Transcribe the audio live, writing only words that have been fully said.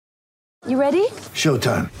You ready?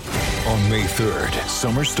 Showtime. On May 3rd,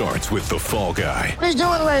 summer starts with The Fall Guy. Let's do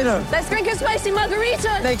it later. Let's drink a spicy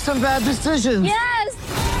margarita. Make some bad decisions. Yes!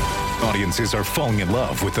 Audiences are falling in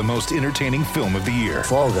love with the most entertaining film of the year.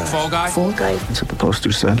 Fall Guy. Fall Guy? Fall guy. That's what the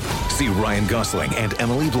poster said. See Ryan Gosling and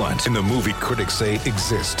Emily Blunt in the movie critics say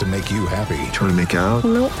exists to make you happy. Trying to make it out?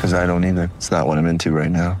 Nope. Because I don't either. It's not what I'm into right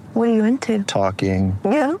now. What are you into? Talking.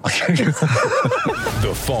 Yeah.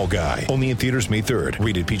 The Fall Guy. Only in theaters May 3rd.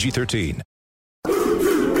 Rated PG-13.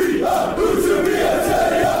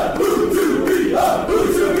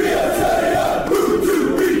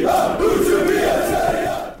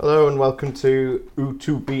 Hello and welcome to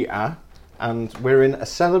Utubia, and we're in a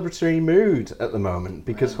celebratory mood at the moment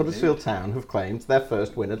because Huddersfield Town have claimed their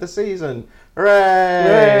first win of the season.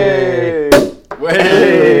 Hooray!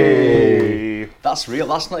 Way! That's real.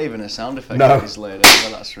 That's not even a sound effect. No. That is later. No,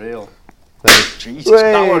 that's real. Jesus,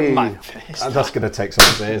 that was my face. That's going to take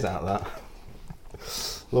someone's ears out of that.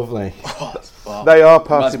 Lovely. Wow. They are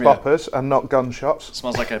party Reminds me of- poppers and not gunshots.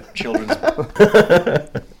 Smells like a children's.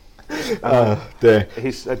 Dear.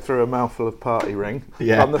 He said through a mouthful of party ring.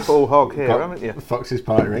 Yeah. On the full hog here, Got haven't you? Fox's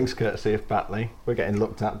party rings, courtesy of Batley. We're getting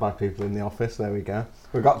looked at by people in the office. There we go.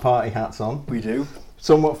 We've got party hats on, We do.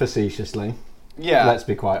 somewhat facetiously. Yeah. Let's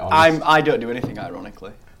be quite honest. I don't do anything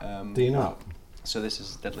ironically. Do you not? So this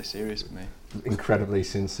is deadly serious for me. Incredibly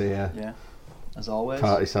sincere Yeah. As always.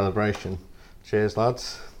 party celebration. Cheers,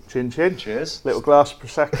 lads. Chin chin. Cheers. Little glass of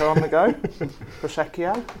Prosecco on the go.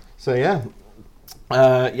 Prosecco. So yeah,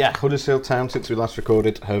 Huddersfield Town, since we last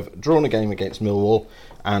recorded, have drawn a game against Millwall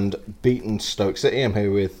and beaten Stoke City. I'm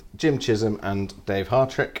here with Jim Chisholm and Dave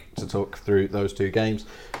Hartrick to talk through those two games.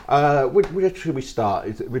 Where should we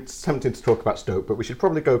start? We're tempted to talk about Stoke, but we should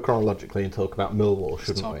probably go chronologically and talk about Millwall,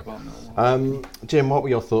 shouldn't Talk we? about Millwall. Jim, what were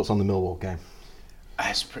your thoughts on the Millwall game?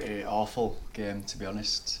 It's a pretty awful game, to be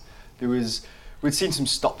honest. We'd seen some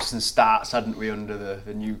stops and starts, hadn't we, under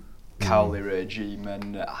the new Cowley regime,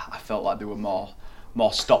 and I felt like there were more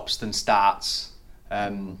stops than starts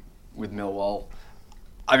with Millwall.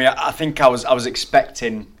 I mean, I think I was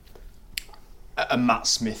expecting a Matt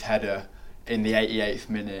Smith header in the 88th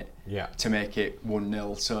minute to make it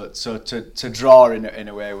 1-0. So to draw in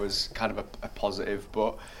a way was kind of a positive,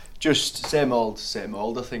 but just same old,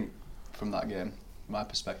 I think, from that game, from my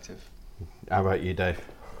perspective. How about you, Dave?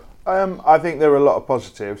 I think there were a lot of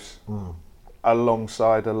positives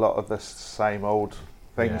alongside a lot of the same old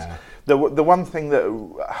things. Yeah. The one thing that,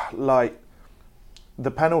 like,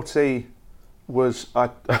 the penalty was, I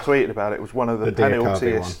tweeted about it, was one of the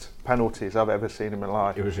penaltiest penalties I've ever seen in my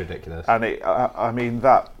life. It was ridiculous. And I mean,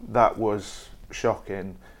 that was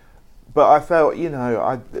shocking. But I felt,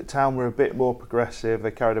 the Town were a bit more progressive,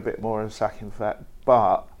 they carried a bit more in sacking threat,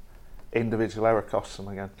 but individual error costs them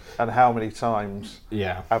again. And how many times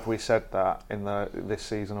have we said that in this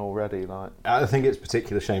season already? Like, I think it's a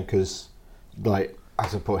particular shame because, like,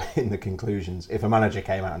 as I put in the conclusions, if a manager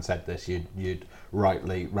came out and said this, you'd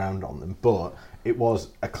rightly round on them. But it was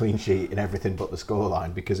a clean sheet in everything but the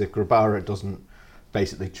scoreline, because if Grabara doesn't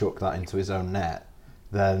basically chuck that into his own net,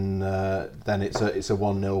 then it's a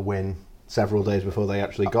 1-0 win several days before they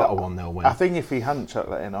actually got a 1-0 win. I think if he hadn't chucked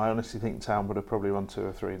that in, I honestly think Town would have probably won 2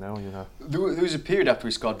 or 3-0, There was a period after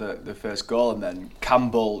we scored the first goal, and then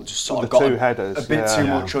Campbell just sort of The got two headers, a bit too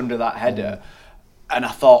yeah. much under that header. And I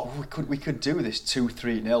thought we could do this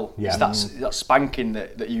 2-3-0. Yeah. That's that spanking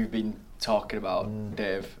that you've been talking about,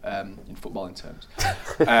 Dave, in footballing terms.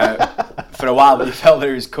 For a while, that you felt that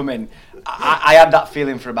he was coming. I had that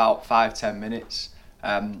feeling for about 5-10 minutes.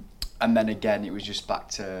 And then again, it was just back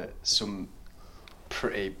to some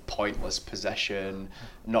pretty pointless possession,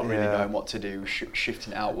 not really knowing what to do,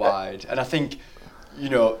 shifting it out wide. And I think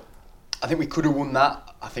we could have won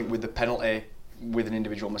that. I think with the penalty, with an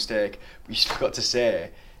individual mistake, we just forgot to say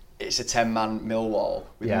it's a 10-man Millwall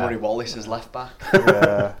with Murray Wallace as left back.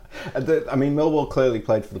 Yeah. I mean, Millwall clearly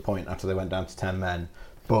played for the point after they went down to 10 men.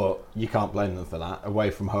 But you can't blame them for that. Away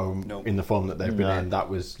from home, in the form that they've been in, that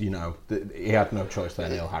was, he had no choice there,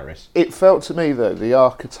 Neil Harris. It felt to me that the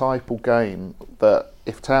archetypal game that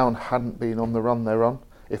if Town hadn't been on the run they're on,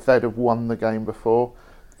 if they'd have won the game before,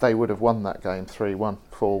 they would have won that game 3-1,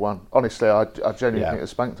 4-1. Honestly, I genuinely think it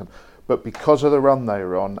spanked them. But because of the run they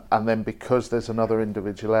were on, and then because there's another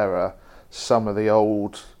individual error, some of the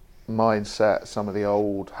old mindset, some of the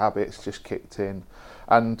old habits just kicked in.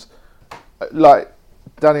 And like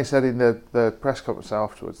Danny said in the press conference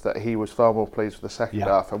afterwards that he was far more pleased with the second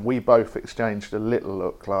half, and we both exchanged a little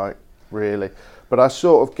look like, really. But I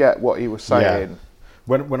sort of get what he was saying.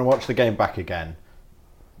 When I watched the game back again,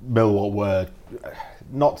 Millwall were,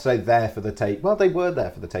 not to say there for the take. Well, they were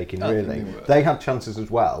there for the taking, really. They had chances as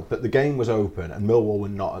well, but the game was open and Millwall were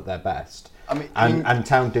not at their best. And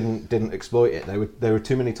Town didn't exploit it. There were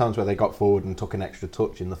too many times where they got forward and took an extra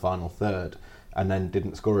touch in the final third, and then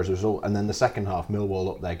didn't score as a result. And then the second half, Millwall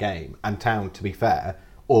upped their game, and Town, to be fair,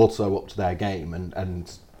 also upped their game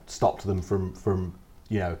and stopped them from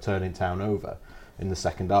turning Town over in the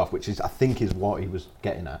second half, which I think is what he was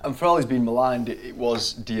getting at. And for all he's been maligned, it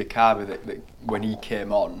was Diakabi that when he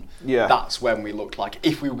came on, that's when we looked like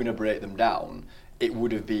if we were going to break them down, it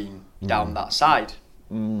would have been down that side.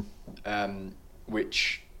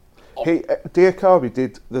 Which Diakabi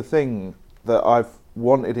did the thing that I've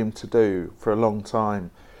wanted him to do for a long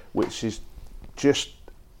time, which is just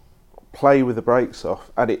play with the brakes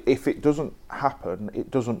off, and if it doesn't happen,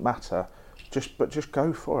 it doesn't matter. Just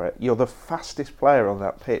go for it. You're the fastest player on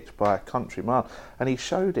that pitch by a country mile, and he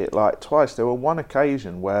showed it like twice. There were one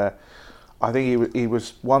occasion where I think he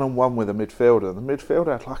was 1-on-1 with a midfielder, and the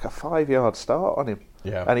midfielder had like a 5-yard start on him.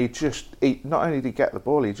 Yeah. And he not only did he get the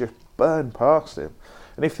ball, he just burned past him.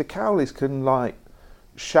 And if the Cowleys can like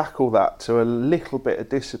shackle that to a little bit of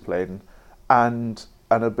discipline and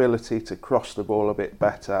an ability to cross the ball a bit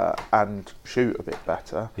better and shoot a bit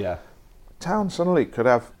better, Town suddenly could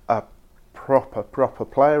have a proper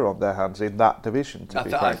player on their hands in that division, to be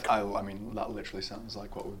frank. I mean, that literally sounds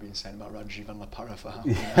like what we've been saying about Rajiv and Lapara for how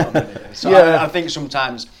many years. So I think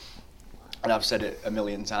sometimes, and I've said it a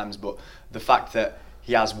million times, but the fact that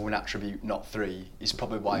he has one attribute, not three, is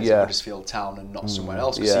probably why he's at Huddersfield Town and not somewhere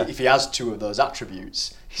else. Because if he has two of those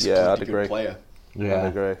attributes, he's a pretty good player. Yeah,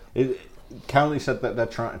 I'd agree. Cowley said that they're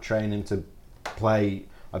trying to train him to play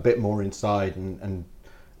a bit more inside and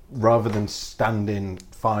rather than standing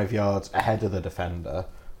 5 yards ahead of the defender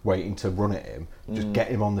waiting to run at him, just get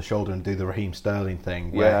him on the shoulder and do the Raheem Sterling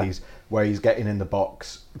thing where he's getting in the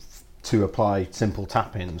box to apply simple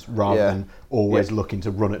tap-ins rather than always looking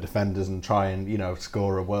to run at defenders and try and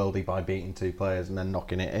score a worldie by beating two players and then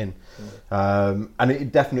knocking it in. And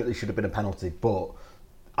it definitely should have been a penalty, but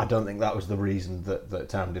I don't think that was the reason that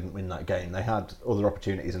Town didn't win that game. They had other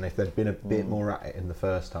opportunities, and if they'd been a bit more at it in the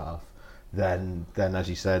first half, then as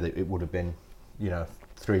you said, it would have been 3-0,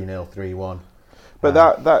 3-1.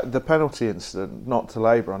 But that the penalty incident, not to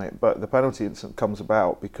labour on it, but the penalty incident comes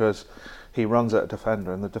about because he runs at a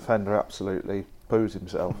defender and the defender absolutely poos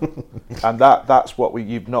himself. And that's what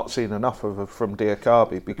you've not seen enough of from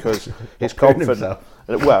Diakabi, because his confidence.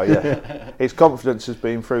 His confidence has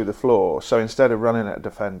been through the floor. So instead of running at a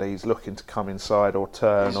defender, he's looking to come inside or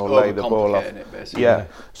turn or lay the ball off. It,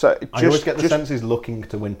 So I always get the sense he's looking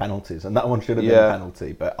to win penalties, and that one should have been a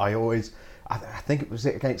penalty. But I think it was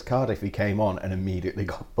against Cardiff he came on and immediately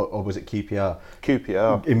got, or was it QPR?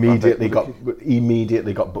 QPR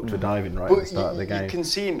immediately got booked for diving right at the start of the game. You can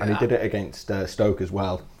see, and he did it against Stoke as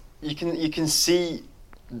well. You can see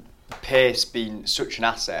pace being such an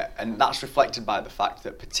asset, and that's reflected by the fact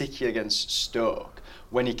that particularly against Stoke,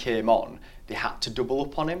 when he came on, they had to double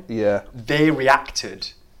up on him. Yeah, they reacted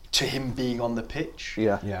to him being on the pitch.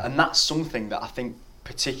 Yeah. And that's something that I think,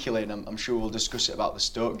 particularly, and I'm sure we'll discuss it about the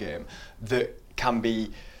Stoke game, that can be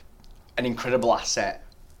an incredible asset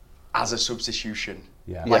as a substitution,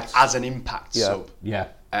 as an impact sub. Yeah.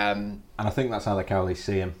 And I think that's how the Cowleys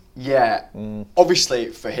see him. Yeah.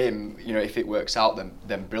 Obviously, for him, if it works out,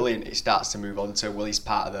 then brilliant. It starts to move on to, well, he's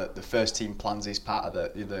part of the first team plans. He's part of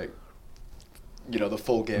the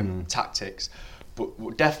full game tactics.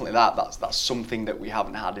 But definitely that's something that we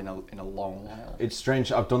haven't had in a long while. It's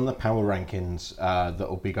strange. I've done the power rankings that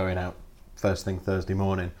will be going out first thing Thursday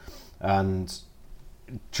morning, and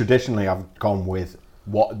traditionally I've gone with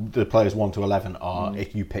what the players 1 to 11 are.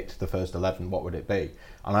 If you picked the first 11, what would it be?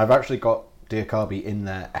 And I've actually got Diakabi in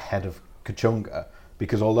there ahead of Kachunga,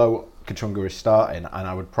 because although Kachunga is starting, and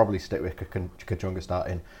I would probably stick with Kachunga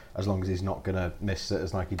starting as long as he's not going to miss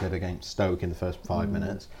sitters like he did against Stoke in the first 5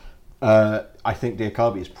 minutes. I think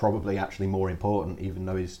Diakabi is probably actually more important, even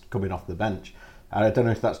though he's coming off the bench. And I don't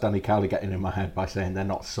know if that's Danny Cowley getting in my head by saying they're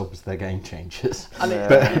not subs, they're game changers.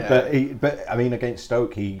 But I mean, against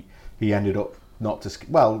Stoke, he ended up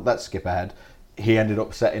let's skip ahead. He ended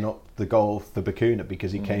up setting up the goal for Bacuna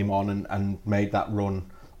because he came on and made that run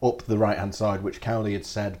up the right hand side, which Cowley had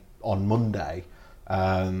said on Monday.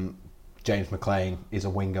 James McLean is a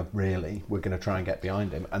winger, really. We're going to try and get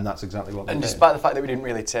behind him, and that's exactly what. And despite the fact that we didn't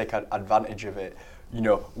really take advantage of it,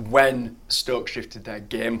 when Stoke shifted their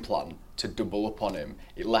game plan to double up on him,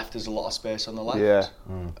 it left us a lot of space on the left. Yeah.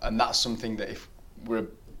 And that's something that if we're a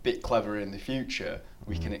bit clever in the future,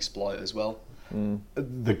 we can exploit as well.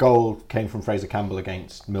 The goal came from Fraser Campbell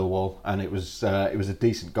against Millwall, and it was a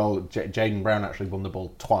decent goal. Jaden Brown actually won the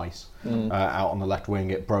ball twice out on the left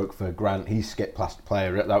wing. It broke for Grant. He skipped past the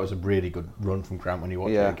player. That was a really good run from Grant when you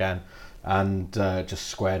watch it again, and just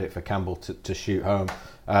squared it for Campbell to shoot home.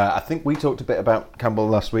 I think we talked a bit about Campbell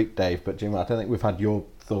last week, Dave, but Jim, I don't think we've had your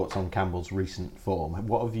thoughts on Campbell's recent form.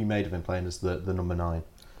 What have you made of him playing as the number 9?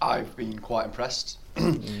 I've been quite impressed.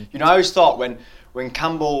 I always thought when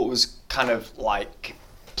Campbell was kind of like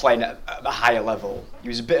playing at a higher level, he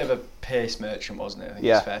was a bit of a pace merchant, wasn't it? I think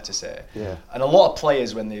it's fair to say. Yeah. And a lot of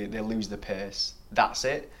players, when they lose the pace, that's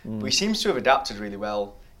it. But he seems to have adapted really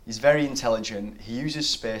well. He's very intelligent. He uses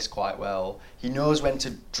space quite well. He knows when to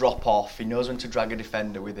drop off. He knows when to drag a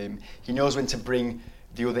defender with him. He knows when to bring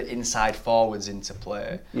the other inside forwards into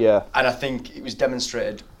play. Yeah. And I think it was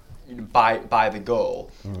demonstrated by the goal.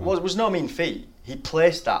 It was no mean feat. He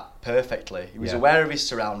placed that perfectly. He was aware of his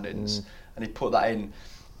surroundings and he put that in.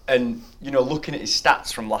 And, looking at his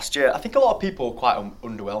stats from last year, I think a lot of people were quite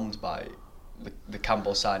underwhelmed by the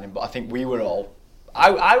Campbell signing, but I think we were all...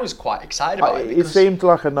 I was quite excited about it. It seemed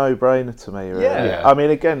like a no-brainer to me, really. Yeah. I mean,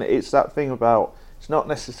 again, it's that thing about... It's not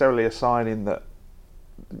necessarily a signing that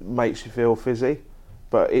makes you feel fizzy,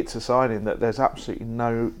 but it's a signing that there's absolutely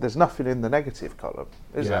there's nothing in the negative column,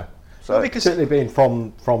 is there? So, because certainly being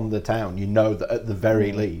from the town, that at the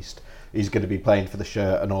very least he's going to be playing for the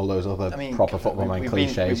shirt and all those other proper football man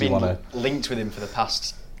cliches. We've been linked with him for the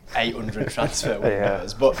past 800 transfer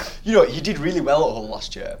windows, but he did really well at Hull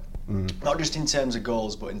last year. Not just in terms of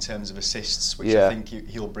goals, but in terms of assists, which I think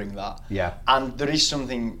he'll bring that. Yeah. And there is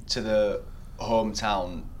something to the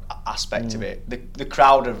hometown aspect of it. The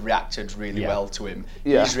crowd have reacted really well to him.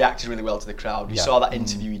 Yeah. He's reacted really well to the crowd. You saw that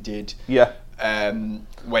interview he did. Yeah.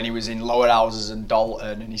 When he was in Lower Houses and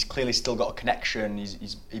Dalton, and he's clearly still got a connection.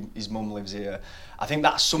 His mum lives here. I think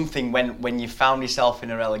that's something when you found yourself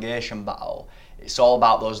in a relegation battle, it's all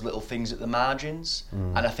about those little things at the margins.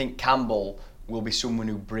 And I think Campbell will be someone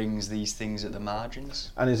who brings these things at the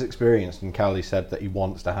margins. And he's experienced, and Cowley said that he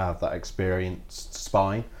wants to have that experienced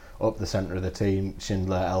spine up the centre of the team.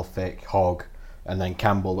 Schindler, Elphick, Hogg, and then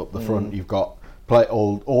Campbell up the front. You've got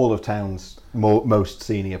all of Town's most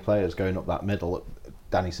senior players going up that middle.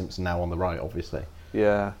 Danny Simpson now on the right, obviously.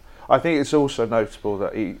 Yeah, I think it's also notable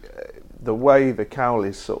that the way the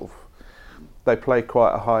Cowleys they play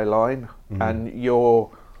quite a high line, and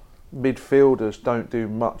your midfielders don't do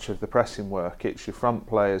much of the pressing work. It's your front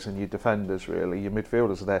players and your defenders, really. Your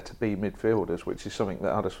midfielders are there to be midfielders, which is something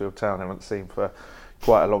that Huddersfield Town haven't seen for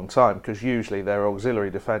quite a long time, because usually they're auxiliary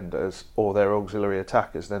defenders or they're auxiliary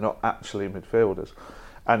attackers. They're not actually midfielders.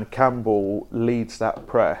 And Campbell leads that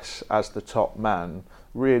press as the top man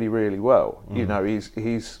really, really well.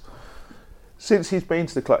 He's since he's been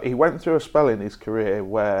to the club, he went through a spell in his career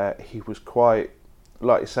where he was quite,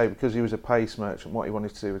 like you say, because he was a pace merchant, what he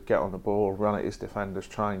wanted to do was get on the ball, run at his defenders,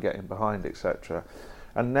 try and get in behind, etc.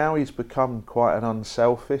 And now he's become quite an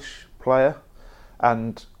unselfish player.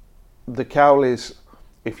 And the Cowleys,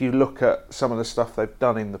 if you look at some of the stuff they've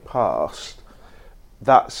done in the past,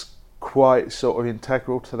 that's quite sort of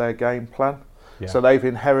integral to their game plan. Yeah. So they've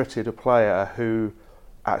inherited a player who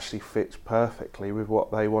actually fits perfectly with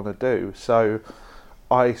what they want to do. So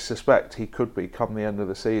I suspect he could be, come the end of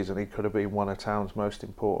the season, he could have been one of Town's most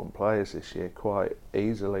important players this year quite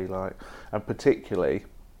easily. And particularly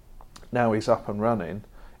now he's up and running,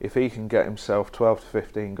 if he can get himself 12 to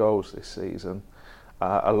 15 goals this season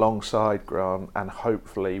alongside Grant, and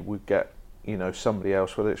hopefully we get somebody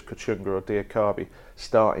else, whether it's Kachunga or Diakabi,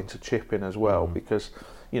 starting to chip in as well, because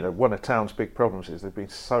one of Town's big problems is they've been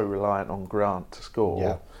so reliant on Grant to score.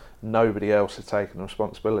 Yeah. Nobody else has taken the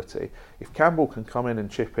responsibility. If Campbell can come in and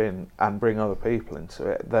chip in and bring other people into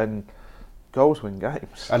it, then goals win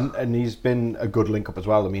games. And he's been a good link up as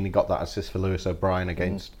well. I mean, he got that assist for Lewis O'Brien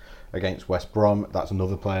against West Brom. That's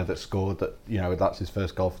another player that scored. That's his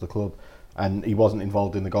first goal for the club, and he wasn't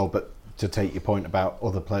involved in the goal, but to take your point about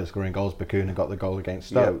other players scoring goals, Bakuna got the goal against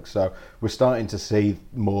Stoke. Yeah. So we're starting to see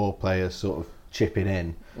more players sort of chipping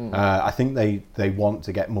in. I think they want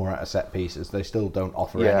to get more out of set pieces. They still don't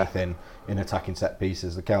offer anything in attacking set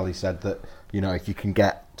pieces. The Cowley said that if you can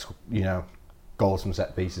get goals from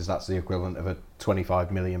set pieces, that's the equivalent of a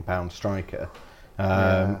 £25 million striker,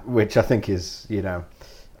 which I think is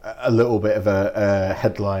a little bit of a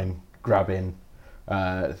headline grabbing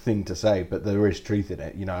thing to say, but there is truth in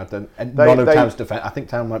it. Town's defence. I think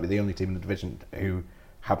Town might be the only team in the division who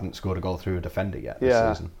haven't scored a goal through a defender yet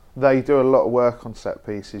this season. They do a lot of work on set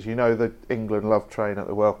pieces. The England love train at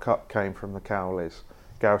the World Cup came from the Cowleys.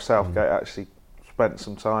 Gareth Southgate actually spent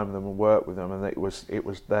some time with them and worked with them, and it was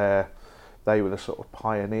their they were the sort of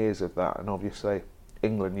pioneers of that, and obviously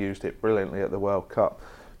England used it brilliantly at the World Cup.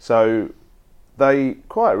 So they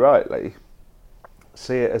quite rightly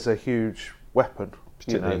see it as a huge weapon,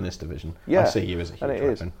 particularly in this division. Yeah, I see you as a huge and it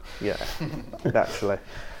weapon. is. Yeah, naturally.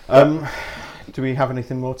 Do we have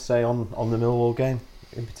anything more to say on the Millwall game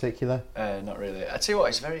in particular? Not really. I tell you what,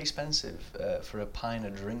 it's very expensive for a pint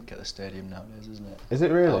of drink at the stadium nowadays, isn't it? Is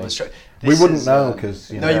it really? Oh, we wouldn't know because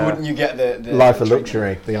you wouldn't. You get the life the of drink.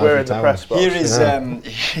 luxury. The We're Ivory in the Tower. press box. Here is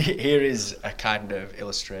here is a kind of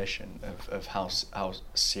illustration of how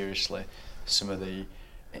seriously some of the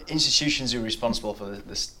institutions who are responsible for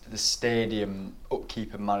the stadium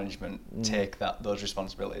upkeep and management take those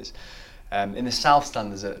responsibilities. In the South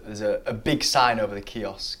Stand, there's a big sign over the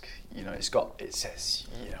kiosk. You know, it says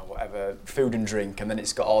whatever food and drink, and then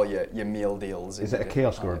it's got all your meal deals. Is it a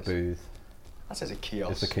kiosk or a booth? That says a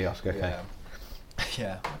kiosk. It's a kiosk. Okay.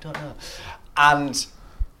 Yeah, I don't know. And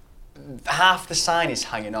half the sign is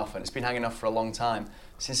hanging off, and it's been hanging off for a long time,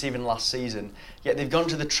 since even last season. Yet they've gone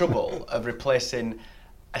to the trouble of replacing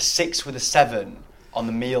a 6 with a 7 on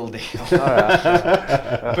the meal deal.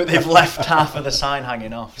 But they've left half of the sign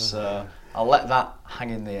hanging off, so I'll let that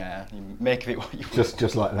hang in the air. You make of it what you want.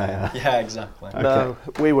 Just like that. Yeah, exactly. Okay. No,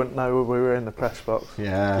 we wouldn't know when we were in the press box.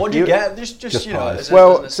 Yeah. What do you get? Just pies.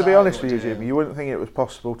 Well, as to an be aside, honest what with you, do Jim, you wouldn't think it was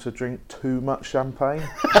possible to drink too much champagne.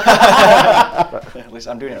 At least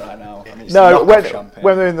I'm doing it right now. I mean, it's No, knockoff champagne.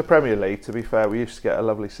 when we were in the Premier League, to be fair, we used to get a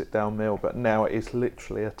lovely sit-down meal, but now it is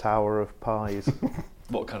literally a tower of pies.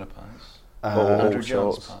 What kind of pies? all Andrew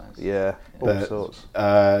Jones sorts. pies. Yeah, all But, sorts.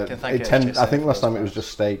 Can thank HSA I think for last those time it was pies.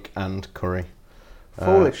 just steak and curry.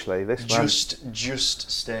 Foolishly, this man... Just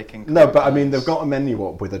steak and No, curry but I mean, pies. they've got a menu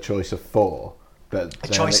up with a choice of 4. But A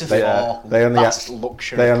choice of they, 4. They only That's act-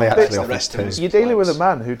 luxury. They only compared actually to offer the rest 2. of us. You're dealing with a blokes.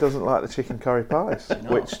 man who doesn't like the chicken curry pies,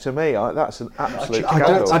 know. which to me, that's an absolute I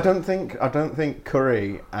scandal. don't think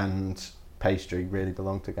curry and pastry really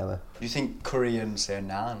belong together. Do you think curry and say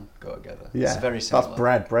naan go together? Yeah, It's very similar. that's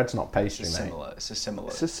bread. Bread's not pastry, It's mate. similar. It's a similar.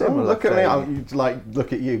 It's a Oh, similar look at thing. me!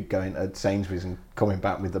 Look at you going to Sainsbury's and coming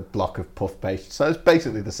back with a block of puff pastry. So it's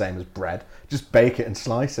basically the same as bread. Just bake it and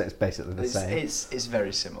slice it. It's basically the same. It's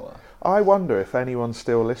very similar. I wonder if anyone's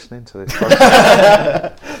still listening to this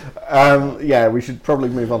podcast. Yeah, we should probably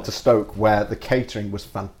move on to Stoke, where the catering was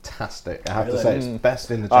fantastic. I have to say, it's best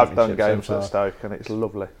in the I've championship. done games so at far. Stoke and it's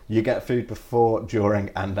lovely. You get food before, during,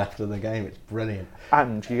 and after the game. It's brilliant,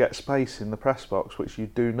 And you get space in the press box, which you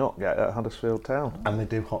do not get at Huddersfield Town. and they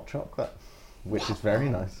do hot chocolate, which is very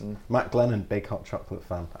nice. Matt Glennon, big hot chocolate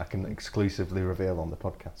fan. I can exclusively reveal on the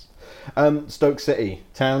podcast. Stoke City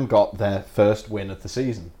Town got their first win of the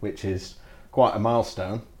season, which is quite a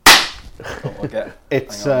milestone. Okay.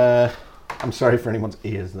 It's. I'm sorry for anyone's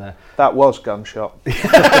ears there. That was gunshot.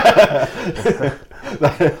 We're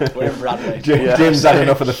in Bradley. Jim's had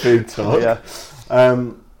enough of the food talk.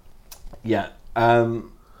 Yeah.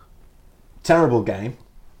 Terrible game.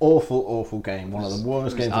 Awful game. One of the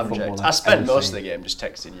worst games of football I spent most of seen. the game just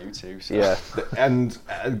texting you two. So. Yeah. And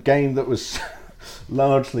a game that was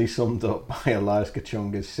largely summed up by Elias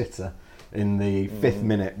Kachunga's sitter in the 5th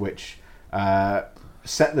minute, which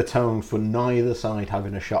set the tone for neither side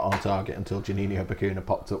having a shot on target until Juninho Bacuna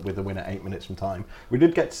popped up with the win at 8 minutes from time. We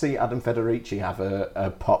did get to see Adam Federici have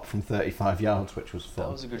a pop from 35 yards, which was fun.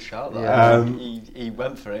 That was a good shout. That. Yeah. He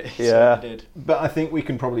went for it. He Yeah. certainly did. But I think we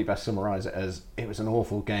can probably best summarise it as it was an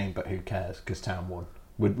awful game, but who cares, because Town won.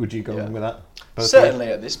 Would you go Yeah. along with that? Personally? Certainly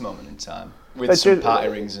at this moment in time, with They some did- party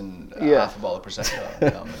rings and Yeah. half a bottle of Prosecco. You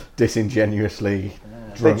know what I mean? Disingenuously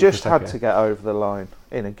They drunk just Prosecco. had to get over the line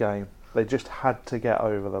in a game. They just had to get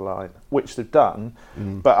over the line, which they've done.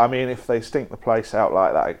 But I mean, if they stink the place out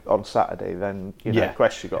like that on Saturday, then Yeah.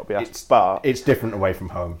 question got to be asked. But It's different away from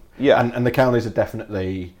home. Yeah. And the Cowleys are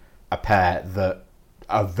definitely a pair that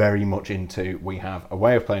are very much into, we have a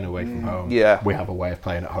way of playing away from home, Yeah. we have a way of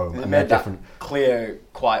playing at home, They and they're made that different. clear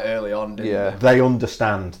quite early on, didn't Yeah. they? They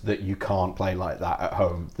understand that you can't play like that at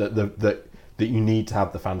home, that you need to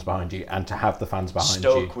have the fans behind you, and to have the fans behind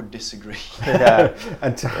Stoke you. would disagree. yeah,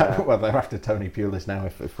 And to have, well, they're after Tony Pulis now,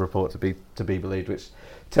 if report to be believed, which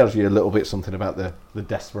tells you a little bit something about the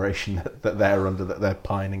desperation that they're under, that they're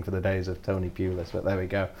pining for the days of Tony Pulis. But there we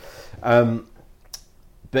go.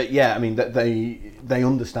 But yeah, I mean, that they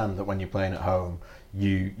understand that when you're playing at home,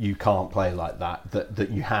 you can't play like that. That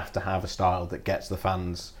you have to have a style that gets the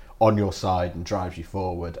fans on your side and drives you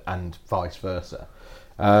forward, and vice versa.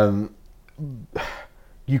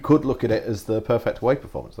 You could look at it as the perfect away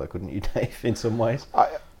performance, though, couldn't you, Dave? In some ways.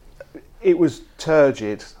 it was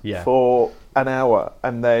turgid Yeah. for an hour,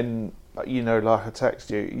 and then like I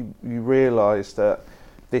text you, you realise that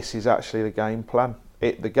this is actually the game plan.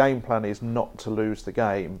 The game plan is not to lose the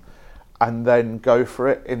game and then go for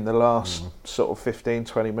it in the last sort of 15,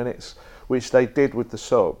 20 minutes, which they did with the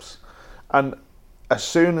subs. And as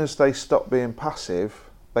soon as they stopped being passive,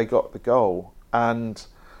 they got the goal. And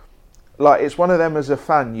like, it's one of them as a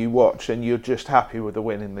fan you watch and you're just happy with the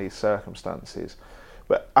win in these circumstances.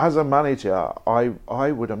 But as a manager,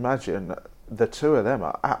 I would imagine the two of them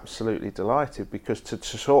are absolutely delighted, because to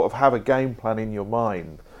sort of have a game plan in your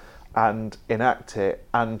mind and enact it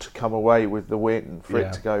and to come away with the win for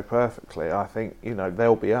it to go perfectly, I think, you know,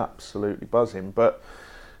 they'll be absolutely buzzing. But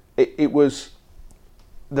it was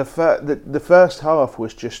the first half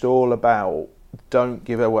was just all about don't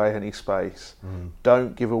give away any space,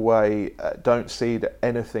 don't give away, don't cede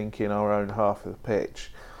anything in our own half of the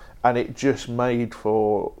pitch, and it just made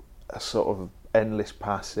for a sort of endless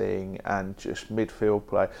passing and just midfield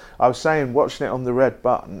play. I was saying, watching it on the Red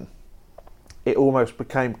Button, it almost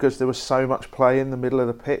became, because there was so much play in the middle of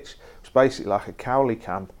the pitch, it was basically like a Cowley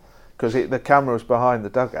camp, because the camera was behind the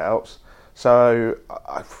dugouts. So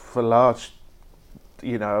for a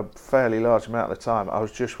fairly large amount of the time, I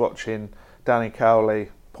was just watching Danny Cowley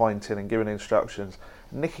pointing and giving instructions.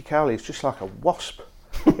 Nicky Cowley is just like a wasp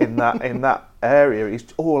in that area. He's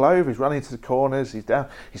all over. He's running to the corners. He's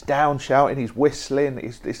down shouting. He's whistling.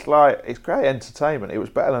 It's great entertainment. It was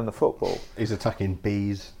better than the football. He's attacking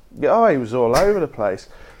bees. Yeah, he was all over the place.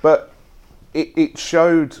 But it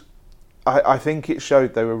showed. I think it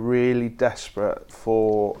showed they were really desperate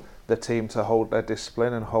for the team to hold their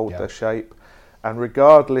discipline and hold their shape. And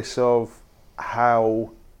regardless of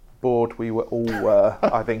how bored we all were,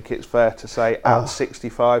 I think it's fair to say, at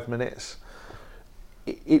 65 minutes,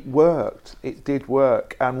 it worked. It did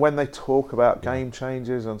work. And when they talk about game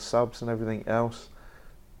changers and subs and everything else,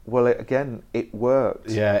 well, it worked.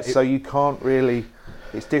 Yeah. So you can't really.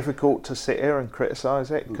 It's difficult to sit here and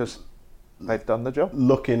criticise it because they've done the job.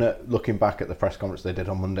 Looking back at the press conference they did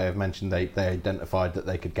on Monday, I've mentioned they identified that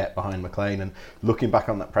they could get behind McLean, and looking back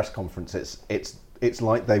on that press conference, it's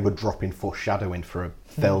like they were dropping foreshadowing for a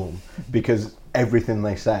film, because everything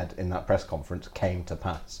they said in that press conference came to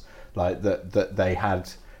pass. Like that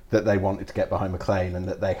they wanted to get behind McLean, and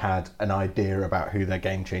that they had an idea about who their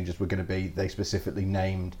game changers were going to be. They specifically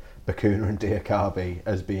named Bacuna and Diakabi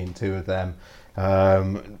as being two of them.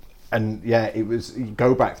 And yeah, it was. You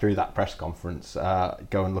go back through that press conference,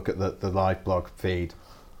 go and look at the live blog feed.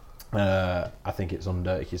 I think it's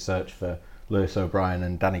under, if you search for Lewis O'Brien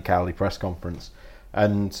and Danny Cowley press conference,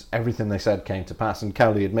 and everything they said came to pass. And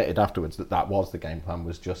Cowley admitted afterwards that was the game plan,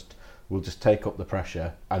 was just, we'll just take up the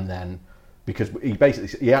pressure, and then, because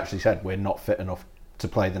he actually said we're not fit enough to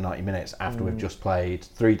play the 90 minutes after we've just played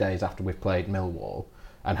 3 days after we've played Millwall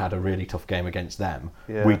and had a really tough game against them.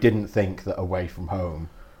 Yeah. We didn't think that away from home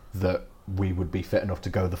that we would be fit enough to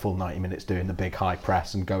go the full 90 minutes doing the big high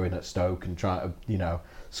press and going at Stoke and try to,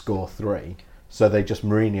 score 3. So they just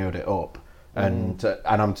Mourinho'd it up. And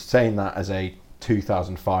I'm saying that as a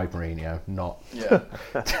 2005 Mourinho, not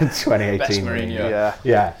 2018 Best Mourinho.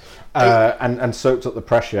 Yeah. And soaked up the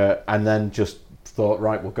pressure, and then just thought,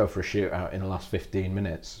 right, we'll go for a shootout in the last 15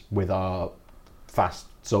 minutes with our fast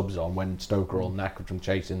subs on when Stoke are all knackered from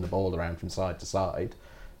chasing the ball around from side to side,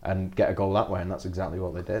 and get a goal that way, and that's exactly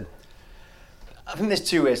what they did. I think there's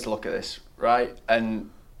two ways to look at this, right? And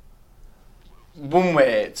one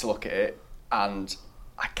way to look at it, and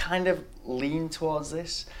I kind of lean towards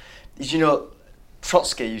this, is,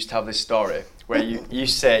 Trotsky used to have this story where you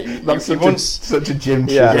say... That's such a Jim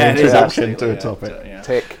introduction to a topic.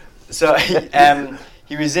 Tick. So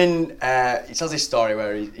he was in... he tells this story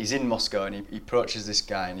where he's in Moscow, and he approaches this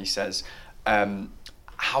guy and he says,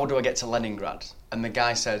 how do I get to Leningrad? And the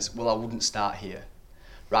guy says, well, I wouldn't start here.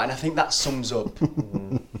 Right, and I think that sums up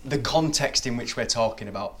the context in which we're talking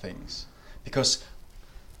about things. Because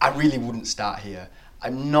I really wouldn't start here.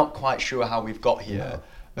 I'm not quite sure how we've got here.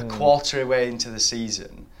 A quarter way into the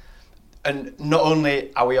season. And not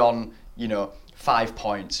only are we on, 5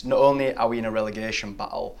 points, not only are we in a relegation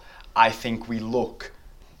battle, I think we look,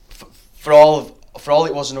 for all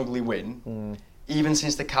it was an ugly win, even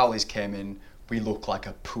since the Cowleys came in, we look like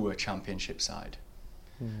a poor championship side.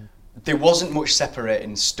 There wasn't much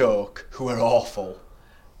separating Stoke, who are awful,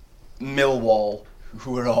 Millwall,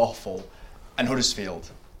 who are awful, and Huddersfield.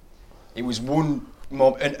 It was one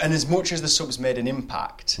moment, and as much as the subs made an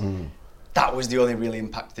impact, that was the only real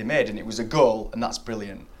impact they made, and it was a goal, and that's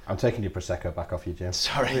brilliant. I'm taking your Prosecco back off you, Jim.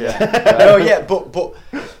 Sorry. But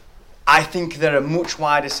I think there are much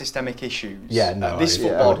wider systemic issues. I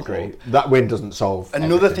football agree. That win doesn't solve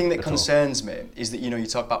Another thing that concerns me is that, you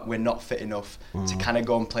talk about we're not fit enough to kind of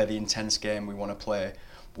go and play the intense game we want to play.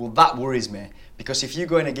 Well, that worries me, because if you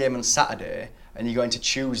go in a game on Saturday and you go into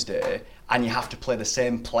Tuesday and you have to play the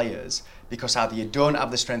same players because either you don't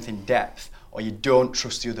have the strength in depth or you don't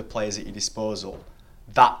trust the other players at your disposal,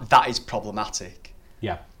 that is problematic.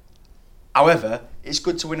 Yeah. However, it's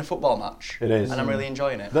good to win a football match. It is. And I'm really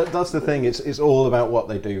enjoying it. That's the thing. It's all about what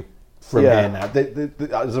they do from here now.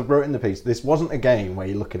 As I wrote in the piece, this wasn't a game where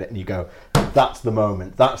you look at it and you go, that's the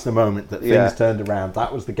moment that things turned around.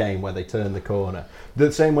 That was the game where they turned the corner.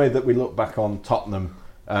 The same way that we look back on Tottenham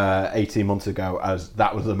 18 months ago as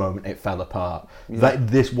that was the moment it fell apart.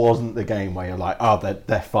 This wasn't the game where you're like,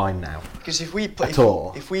 they're fine now. Because if we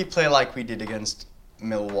play like we did against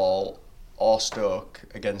Millwall or Stoke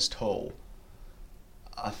against Hull,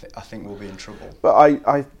 I think we'll be in trouble.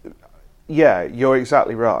 But you're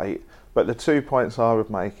exactly right. But the 2 points I would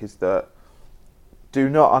make is that do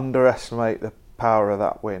not underestimate the power of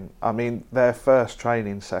that win. I mean, their first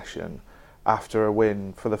training session after a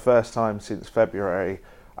win for the first time since February,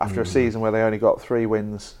 after a season where they only got 3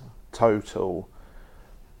 wins total,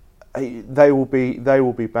 they will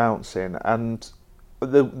be bouncing. And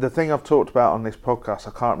the thing I've talked about on this podcast,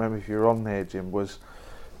 I can't remember if you were on there, Jim, was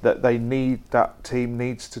that that team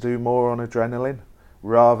needs to do more on adrenaline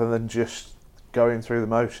rather than just going through the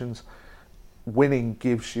motions. Winning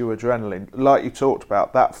gives you adrenaline. Like you talked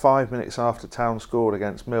about, that 5 minutes after Town scored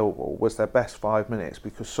against Millwall was their best 5 minutes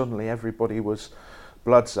because suddenly everybody was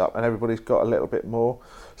bloods up and everybody's got a little bit more.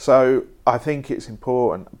 So I think it's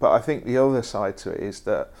important. But I think the other side to it is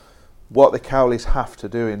that what the Cowleys have to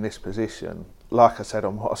do in this position, like I said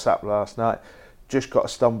on WhatsApp last night, just got to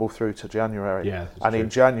stumble through to January. Yeah, and in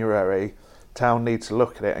January, Town needs to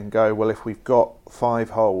look at it and go, well, if we've got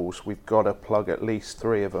 5 holes, we've got to plug at least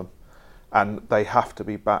 3 of them. And they have to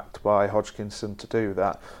be backed by Hodgkinson to do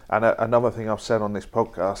that. And another thing I've said on this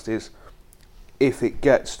podcast is, if it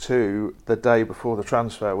gets to the day before the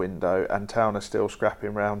transfer window and Town are still scrapping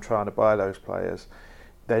around trying to buy those players,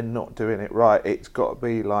 they're not doing it right. It's got to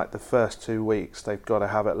be like the first 2 weeks, they've got to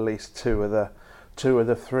have at least 2 of the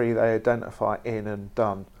 3 they identify in and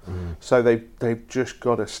done. So they've just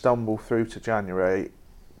got to stumble through to January,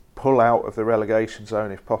 pull out of the relegation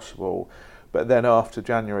zone if possible, but then after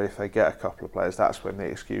January, if they get a couple of players, that's when the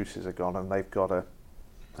excuses are gone and they've got to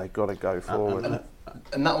go forward.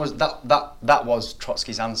 And that was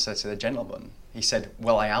Trotsky's answer to the gentleman. He said,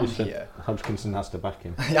 "Well, I am here." Hodgkinson has to back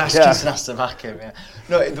him. Hodgkinson has to back him. Yeah.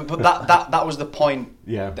 No, but that was the point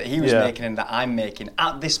that he was making and that I'm making.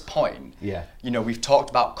 At this point, we've talked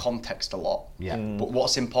about context a lot. Yeah. But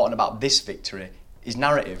what's important about this victory is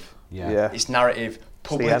narrative. Yeah. It's narrative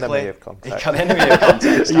publicly. It's the enemy of context. It's the enemy of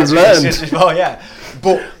context. You've learned. Well, yeah.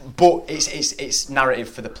 But it's narrative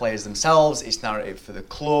for the players themselves. It's narrative for the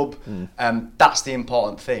club. That's the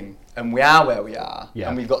important thing. And we are where we are. Yeah.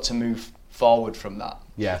 And we've got to move forward from that.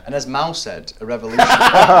 Yeah. And as Mao said, a revolution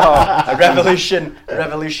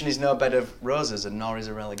is no bed of roses, and nor is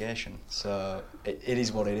a relegation. So it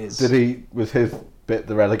is what it is. Was his bit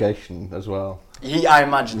the relegation as well? I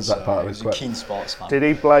imagine was so. That part of he was a keen sports fan. Did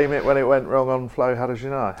he blame it when it went wrong on Flo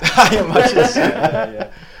Haderjunai? I imagine so. Yeah.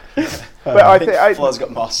 But I think Flo's got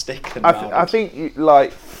more stick than I think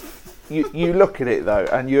you look at it though,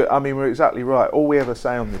 and we're exactly right. All we ever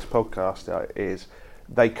say on this podcast is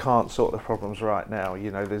they can't sort the problems right now.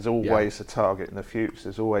 There's always a target in the future.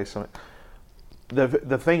 There's always something.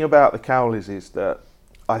 The thing about the Cowleys is that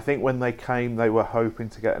I think when they came, they were hoping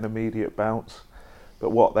to get an immediate bounce, but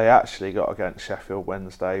what they actually got against Sheffield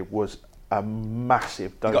Wednesday was a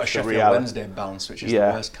massive dose of reality. You got a Sheffield Wednesday bounce, which is the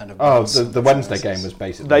worst kind of bounce. The Wednesday game was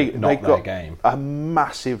basically not their game. A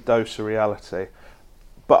massive dose of reality.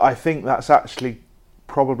 But I think that's actually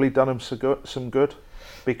probably done them some good,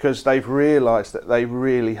 because they've realised that they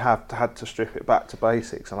really have had to strip it back to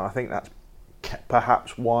basics, and I think that's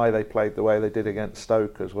perhaps why they played the way they did against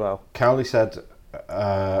Stoke as well. Cowley said,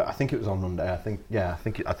 I think it was on Monday. I think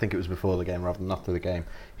it was before the game rather than after the game.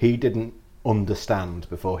 He didn't understand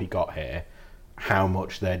before he got here how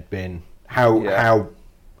much they'd been, how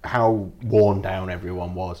worn down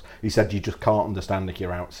everyone was. He said you just can't understand if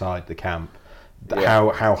you're outside the camp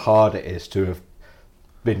how hard it is to have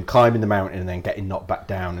been climbing the mountain and then getting knocked back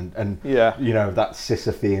down and that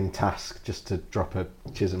Sisyphean task, just to drop a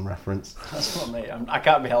Chisholm reference. That's not me. I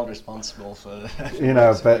can't be held responsible for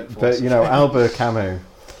but Albert Camus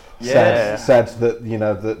said that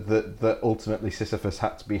that ultimately Sisyphus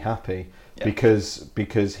had to be happy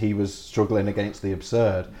because he was struggling against the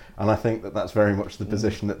absurd, and I think that's very much the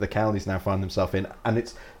position that the Cowleys now find themselves in.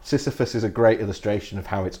 And Sisyphus is a great illustration of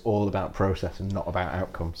how it's all about process and not about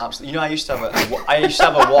outcomes. Absolutely. I used to have a watch. I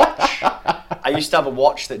used to have a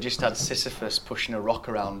watch that just had Sisyphus pushing a rock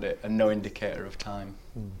around it and no indicator of time.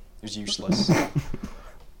 It was useless.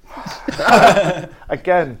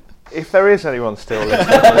 Again, if there is anyone still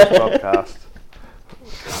listening to this podcast.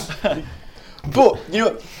 But, you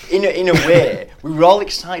know, in a way, we were all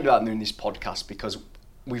excited about doing this podcast because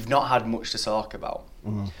we've not had much to talk about.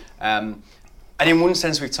 And in one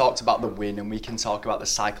sense, we've talked about the win, and we can talk about the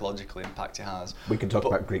psychological impact it has. We can talk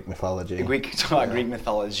about Greek mythology. We can talk about Greek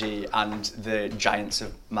mythology and the giants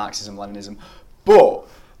of Marxism, Leninism. But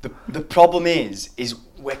the problem is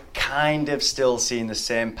we're kind of still seeing the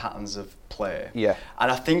same patterns of play. Yeah.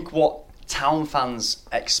 And I think what Town fans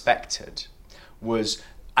expected was,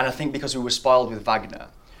 and I think because we were spoiled with Wagner,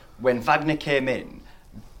 when Wagner came in,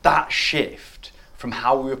 that shift from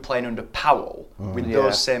how we were playing under Powell with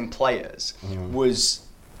those same players was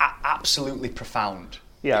absolutely profound.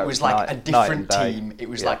 Yeah, it was like a different team. It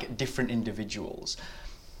was like different individuals.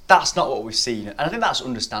 That's not what we've seen, and I think that's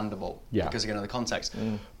understandable because again of the context.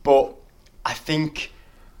 But I think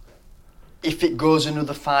if it goes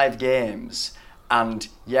another 5 games, and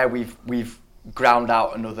we've ground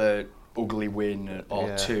out another ugly win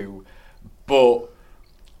or 2, but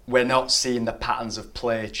we're not seeing the patterns of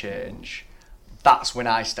play change, that's when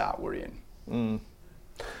I start worrying. And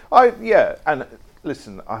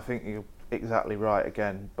listen, I think you're exactly right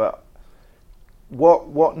again, but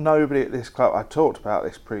what nobody at this club, I talked about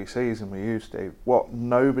this pre-season with you, Steve, what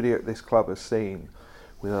nobody at this club has seen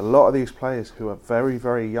with a lot of these players who are very,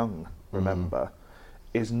 very young, remember,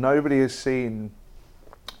 is nobody has seen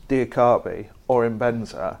Diakhaby or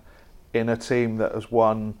Mbenza in a team that has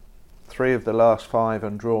won 3 of the last 5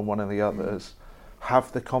 and drawn 1 of the others,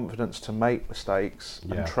 have the confidence to make mistakes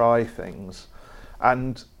and try things.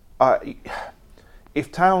 And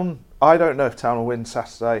if Town, I don't know if Town will win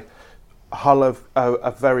Saturday. Hull have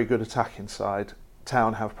a very good attacking side.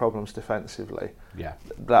 Town have problems defensively. Yeah,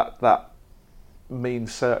 that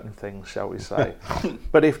means certain things, shall we say?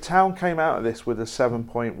 But if Town came out of this with a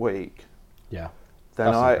 7-point week, then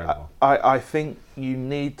I think you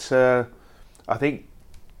need to. I think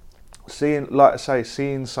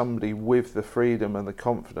seeing somebody with the freedom and the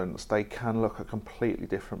confidence, they can look a completely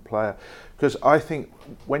different player. Because I think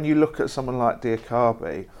when you look at someone like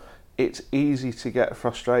Diakhaby, it's easy to get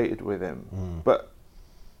frustrated with him. But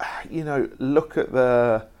you know, look at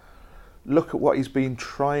what he's been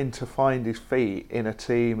trying to find his feet in a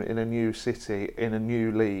team, in a new city, in a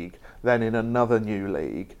new league, then in another new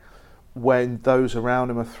league, when those around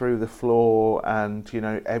him are through the floor and, you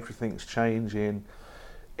know, everything's changing.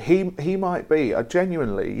 He might be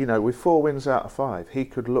genuinely, you know, with 4 wins out of 5, he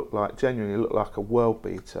could genuinely look like a world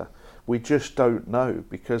beater. We just don't know,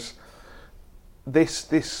 because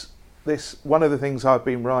this one of the things I've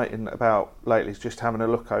been writing about lately is just having a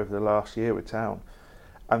look over the last year with Town,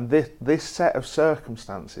 and this set of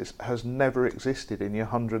circumstances has never existed in your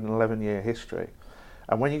 111-year history.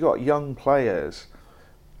 And when you've got young players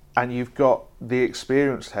and you've got the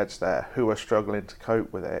experienced heads there who are struggling to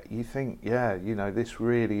cope with it, you think, you know, this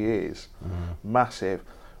really is massive.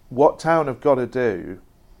 What Town have got to do,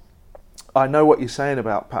 I know what you're saying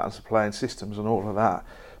about patterns of play and systems and all of that,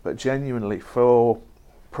 but genuinely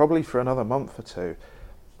probably for another month or 2,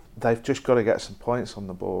 they've just got to get some points on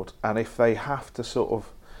the board. And if they have to sort of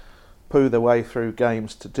poo their way through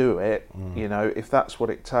games to do it, you know, if that's what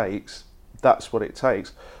it takes, that's what it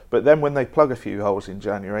takes. But then when they plug a few holes in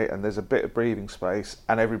January and there's a bit of breathing space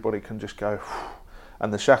and everybody can just go,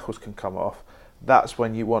 and the shackles can come off, that's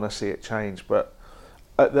when you want to see it change. But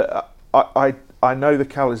I know the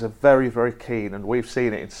Cowleys are very, very keen, and we've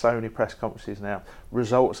seen it in so many press conferences now.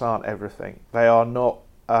 Results aren't everything. They are not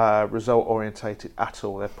result orientated at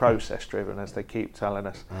all. They're process driven, as they keep telling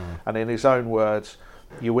us. And in his own words,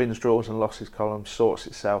 your wins, draws and losses column sorts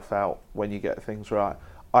itself out when you get things right.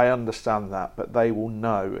 I understand that, but they will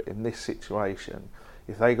know in this situation,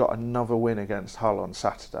 if they got another win against Hull on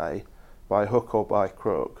Saturday, by hook or by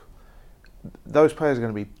crook, those players are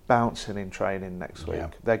going to be bouncing in training next week.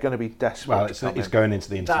 They're going to be desperate. Well, it's going into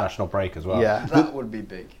the international break as well. Yeah, that would be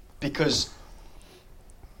big, because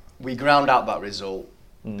we ground out that result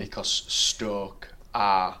because Stoke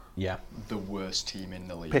are the worst team in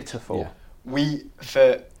the league. Pitiful. We,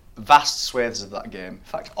 for vast swathes of that game, in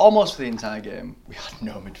fact, almost for the entire game, we had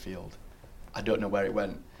no midfield. I don't know where it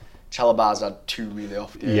went. Chalobah's had 2 really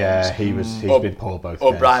off games. Yeah, he's been poor both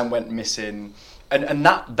games. O'Brien went missing, and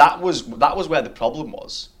that was where the problem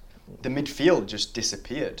was. The midfield just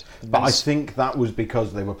disappeared. But I think that was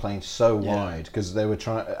because they were playing so wide, because they were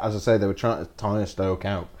trying, as I say, they were trying to tire Stoke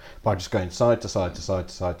out by just going side to side to side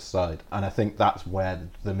to side to side, and I think that's where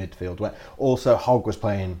the midfield went. Also, Hogg was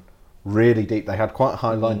playing really deep. They had quite a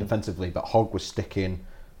high line defensively, but Hogg was sticking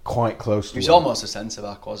quite close to He was almost a centre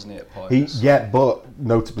back, wasn't he, at points? But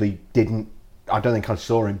notably didn't I don't think I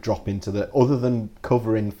saw him drop into other than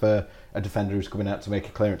covering for a defender who's coming out to make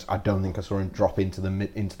a clearance. I don't think I saw him drop into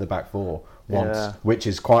the back four once, which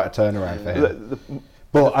is quite a turnaround for him.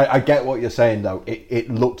 But I get what you're saying, though. It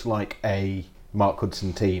looked like a Mark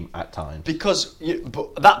Hudson team at times. Because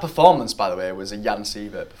but that performance, by the way, was a Jan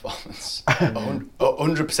Sievert performance.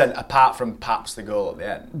 100% apart from perhaps the goal at the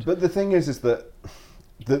end. But the thing is that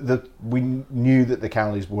we knew that the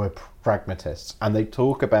Cowleys were pragmatists, and they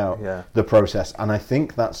talk about the process, and I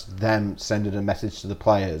think that's them sending a message to the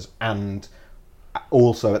players and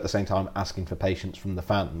also at the same time asking for patience from the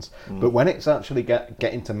fans. But when it's actually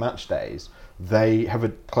getting to match days, they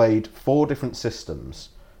have played 4 different systems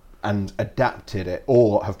and adapted it,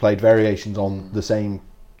 or have played variations on the same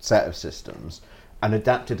set of systems and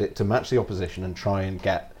adapted it to match the opposition and try and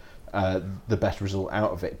get the best result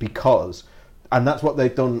out of it. And that's what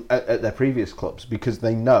they've done at their previous clubs, because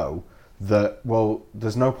they know that, well,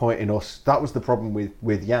 there's no point in us. That was the problem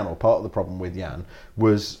with Jan, or part of the problem with Jan,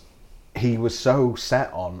 was he was so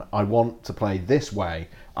set on, I want to play this way,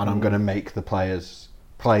 and I'm going to make the players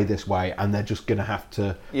play this way, and they're just going to have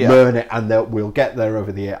to learn it, and we'll get there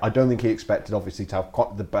over the year. I don't think he expected, obviously, to have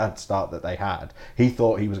quite the bad start that they had. He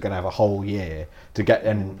thought he was going to have a whole year to get,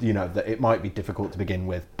 and that it might be difficult to begin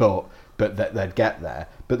with, but that they'd get there.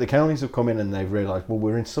 But the Cowleys have come in and they've realised, well,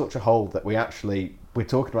 we're in such a hole that we're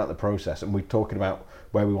talking about the process and we're talking about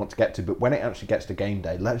where we want to get to, but when it actually gets to game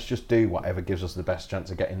day, let's just do whatever gives us the best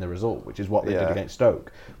chance of getting the result, which is what they did against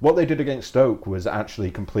Stoke. What they did against Stoke was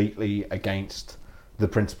actually completely against the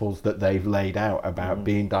principles that they've laid out about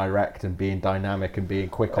being direct and being dynamic and being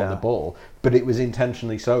quick on the ball, but it was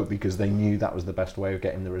intentionally so because they knew that was the best way of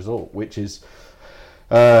getting the result, which is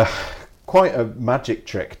quite a magic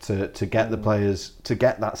trick to get the players, to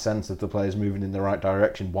get that sense of the players moving in the right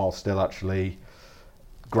direction while still actually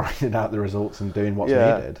grinding out the results and doing what's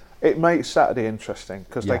needed. It makes Saturday interesting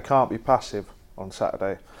because they can't be passive on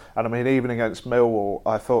Saturday. And I mean, even against Millwall,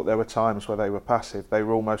 I thought there were times where they were passive. They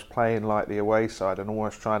were almost playing like the away side and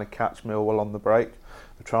almost trying to catch Millwall on the break.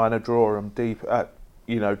 They're trying to draw them deep,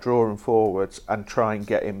 draw them forwards and try and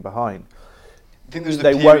get in behind. I think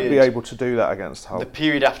they won't be able to do that against Hull. The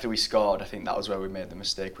period after we scored, I think that was where we made the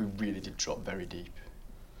mistake. We really did drop very deep.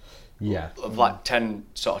 Yeah, of like 10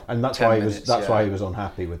 sort of. And that's 10 why minutes, he was. That's why he was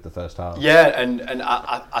unhappy with the first half. Yeah, and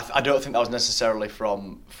I don't think that was necessarily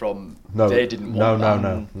from they didn't want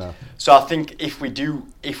that. No. So I think if we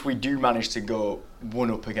do manage to go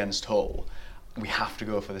 1-up against Hull, we have to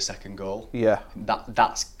go for the second goal. Yeah,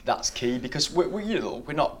 that's key because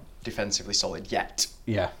we're not defensively solid yet.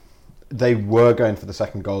 Yeah. They were going for the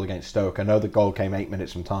second goal against Stoke. I know the goal came 8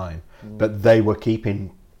 minutes from time, but they were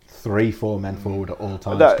keeping 3-4 men forward at all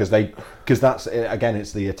times because that's again,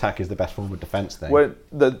 it's the attack is the best form of defence thing. When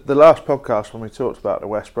the last podcast when we talked about the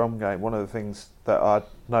West Brom game, one of the things that I'd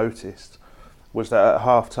noticed was that at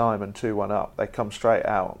half time and 2-1 up, they come straight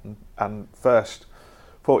out and first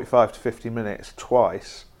 45 to 50 minutes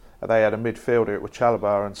twice they had a midfielder, it was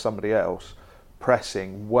Chalobah and somebody else,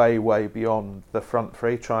 pressing way beyond the front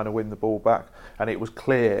three, trying to win the ball back, and it was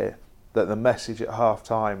clear that the message at half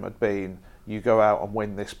time had been, you go out and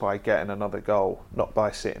win this by getting another goal, not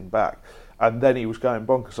by sitting back. And then he was going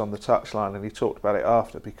bonkers on the touchline, and he talked about it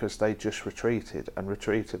after because they just retreated.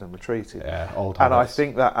 Yeah, old habits. And I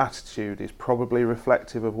think that attitude is probably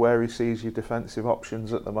reflective of where he sees your defensive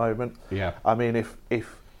options at the moment. Yeah. I mean,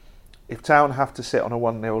 if Town have to sit on a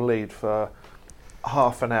 1-0 lead for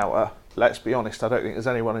half an hour, let's be honest, I don't think there's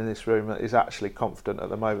anyone in this room that is actually confident at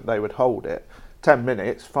the moment they would hold it. 10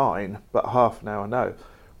 minutes, fine, but half an hour, no.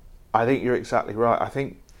 I think you're exactly right. I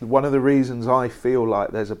think one of the reasons I feel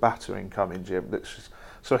like there's a battering coming, Jim, that's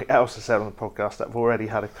something else I said on the podcast that I've already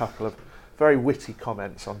had a couple of very witty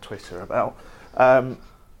comments on Twitter about.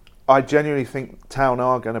 I genuinely think Town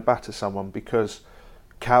are going to batter someone because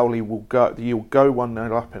Cowley will go. You'll go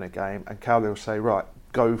 1-0 up in a game, and Cowley will say, right,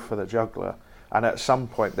 go for the juggler. And at some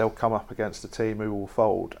point they'll come up against a team who will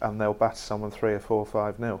fold and they'll batter someone 3 or 4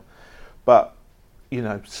 or 5-0. But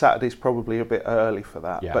Saturday's probably a bit early for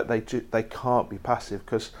that. Yeah. But they can't be passive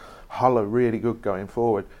because Hull are really good going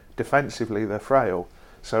forward. Defensively they're frail.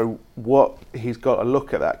 So what he's got to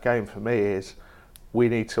look at that game for me is we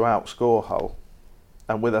need to outscore Hull.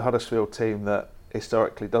 And with a Huddersfield team that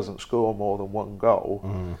historically doesn't score more than 1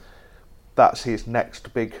 goal, that's his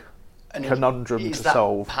next big conundrum to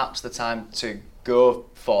solve. Perhaps the time to go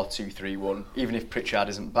 4-2-3-1, even if Pritchard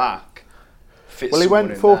isn't back. Well, he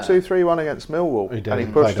went 4-2-3-1 against Millwall, and he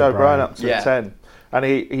pushed O'Brien up to 10. And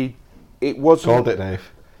it wasn't. Called it,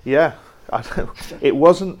 Dave. Yeah, it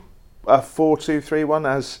wasn't a 4-2-3-1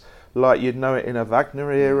 as like you'd know it in a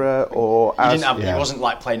Wagner era, or He as didn't have. He wasn't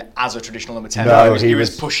like playing as a traditional number 10. No, he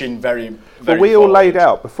was pushing very. But we all laid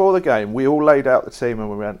out before the game. We all laid out the team, and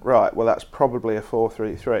we went right. Well, that's probably a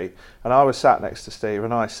 4-3-3. And I was sat next to Steve,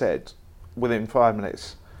 and I said, within 5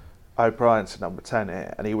 minutes, O'Brien's number 10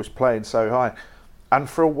 here, and he was playing so high. And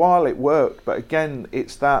for a while it worked, but again,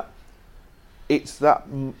 it's that.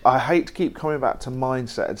 I hate to keep coming back to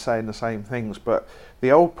mindset and saying the same things, but the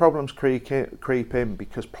old problems creep in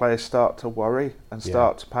because players start to worry and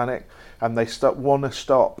start to panic, and they want to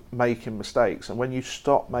stop making mistakes. And when you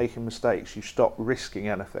stop making mistakes, you stop risking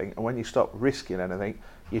anything. And when you stop risking anything,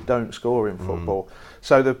 you don't score in football.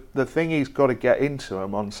 So the thing he's got to get into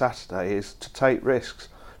him on Saturday is to take risks,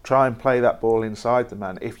 try and play that ball inside the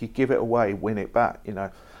man. If you give it away, win it back.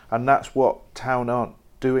 And that's what Town aren't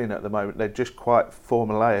doing at the moment. They're just quite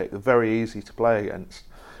formulaic. They're very easy to play against.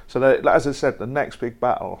 So as I said, the next big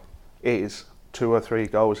battle is 2 or 3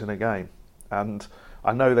 goals in a game. And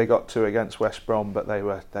I know they got 2 against West Brom, but they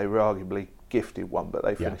were arguably gifted one, but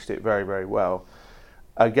they finished it very, very well.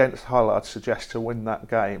 Against Hull, I'd suggest to win that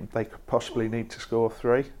game, they could possibly need to score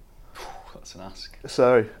 3. That's an ask.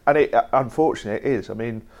 So, and unfortunately it is. I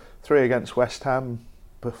mean, 3 against West Ham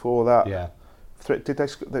before that. Yeah.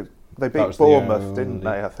 They beat Bournemouth, didn't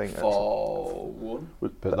they? I think 4-1.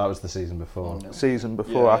 But that was the season before. Season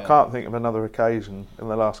before, I can't think of another occasion in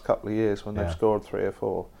the last couple of years when they've scored 3 or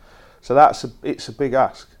 4. So it's a big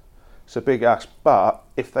ask. It's a big ask. But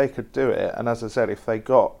if they could do it, and as I said, if they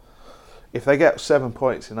get 7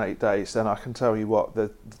 points in 8 days, then I can tell you what,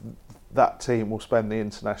 that team will spend the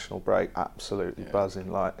international break absolutely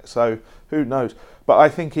buzzing. So who knows? But I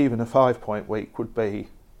think even a 5-point week would be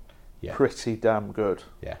pretty damn good.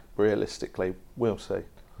 Yeah. Realistically, we'll see.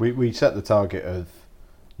 We set the target of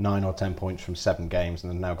 9 or 10 points from 7 games,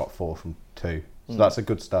 and they've now got 4 from 2. So that's a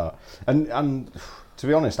good start. And to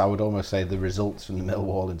be honest, I would almost say the results from the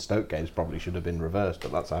Millwall and Stoke games probably should have been reversed.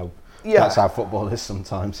 But that's how football is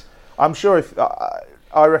sometimes. I'm sure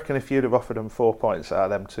I reckon if you'd have offered them 4 points out of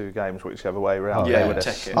them 2 games, whichever way round, they would have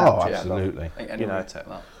take it. Absolutely. I think anyone would take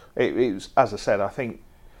that. It was, as I said, I think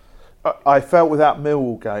I felt with that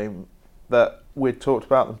Millwall game that we'd talked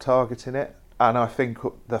about them targeting it, and I think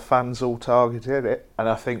the fans all targeted it, and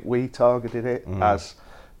I think we targeted it as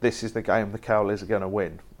this is the game the Cowleys are going to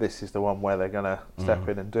win. This is the one where they're going to step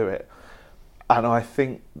in and do it. And I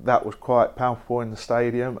think that was quite palpable in the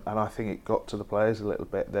stadium, and I think it got to the players a little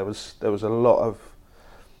bit. There was a lot of...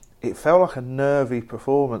 It felt like a nervy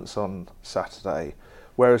performance on Saturday,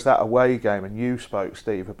 whereas that away game, and you spoke,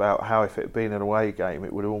 Steve, about how if it had been an away game,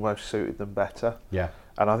 it would have almost suited them better. Yeah.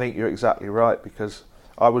 And I think you're exactly right, because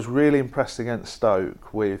I was really impressed against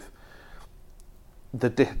Stoke with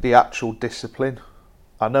the actual discipline.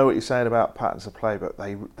 I know what you're saying about patterns of play, but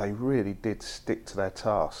they really did stick to their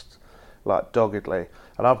tasks, like doggedly.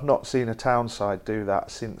 And I've not seen a Town side do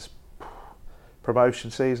that since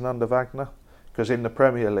promotion season under Wagner. Because in the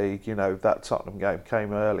Premier League, that Tottenham game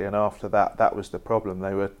came early, and after that was the problem.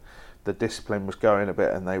 The discipline was going a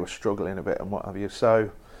bit, and they were struggling a bit, and what have you.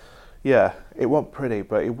 So, yeah, it wasn't pretty,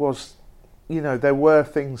 but it was. There were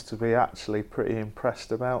things to be actually pretty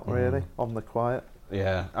impressed about, really, on the quiet.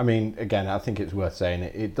 Yeah, I mean, again, I think it's worth saying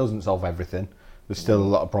it doesn't solve everything. There's still a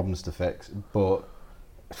lot of problems to fix, but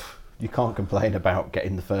you can't complain about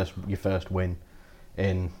getting your first win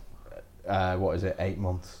in 8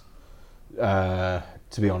 months. To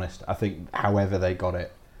be honest, I think however they got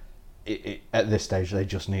it at this stage, they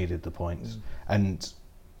just needed the points. And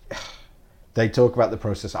they talk about the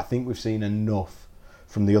process. I think we've seen enough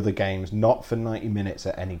from the other games, not for 90 minutes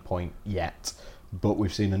at any point yet, but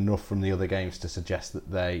we've seen enough from the other games to suggest that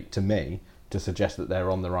they're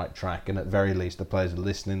on the right track. And at very least, the players are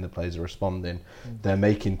listening, the players are responding, they're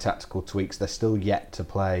making tactical tweaks. They're still yet to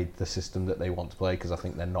play the system that they want to play, because I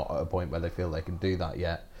think they're not at a point where they feel they can do that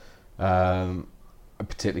yet.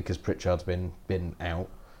 Particularly because Pritchard's been out.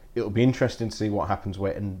 It'll be interesting to see what happens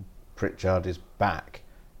when Pritchard is back,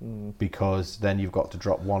 because then you've got to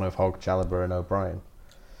drop one of Hogg, Chalobah and O'Brien.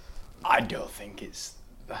 I don't think it's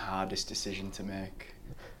the hardest decision to make.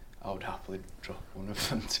 I would happily drop one of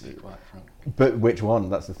them, to be quite frank. But which one?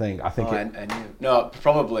 That's the thing. I think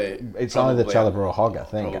probably it's either Chalobah or Hogg. I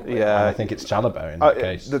think. Probably. Yeah, I think it's Chalobah in that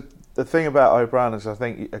case. The thing about O'Brien is, I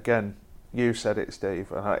think, again, you said it,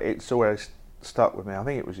 Steve, and it's always stuck with me. I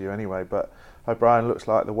think it was you anyway, but O'Brien looks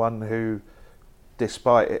like the one who,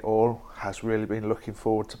 despite it all, has really been looking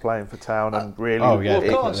forward to playing for Town and really. Oh yeah,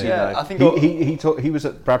 of course, yeah. I think he was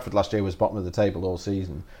at Bradford last year, was bottom of the table all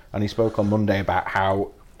season, and he spoke on Monday about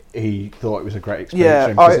how he thought it was a great experience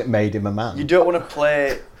for him because it made him a man. You don't want to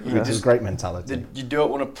play. Which is a great mentality. You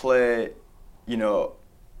don't want to play,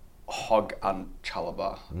 Hogg and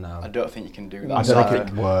Chalobah. No. I don't think you can do that. I don't think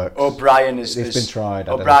it works. O'Brien has been tried.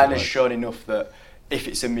 O'Brien has shown enough that if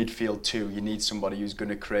it's a midfield two, you need somebody who's going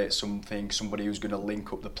to create something, somebody who's going to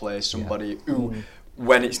link up the play, somebody who,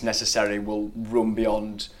 when it's necessary, will run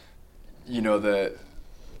beyond,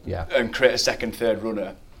 and create a second, third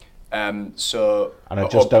runner. And I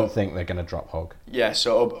just don't think they're going to drop Hogg. Yeah,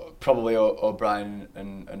 so probably O'Brien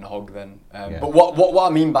and Hogg then. But what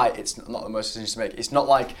I mean by it's not the most decision to make. It's not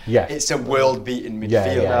like it's a world-beating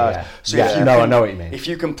midfield. Yeah. So I know what you mean. If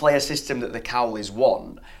you can play a system that the Cowleys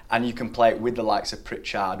want, and you can play it with the likes of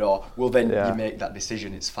Pritchard, you make that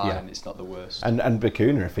decision. It's fine. Yeah. It's not the worst. And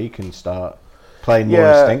Bacuna, if he can start playing more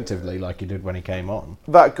instinctively like he did when he came on.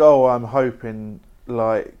 That goal, I'm hoping,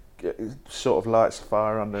 sort of lights the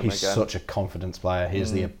fire under him again. He's such a confidence player.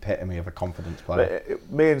 He's the epitome of a confidence player.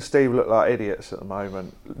 Me and Steve look like idiots at the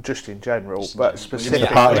moment, just in general, but specifically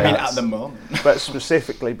at the moment. But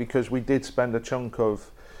specifically because we did spend a chunk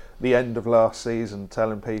of the end of last season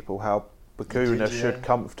telling people how Bacuna should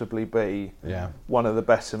comfortably be one of the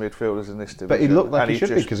better midfielders in this division. But he looked like he should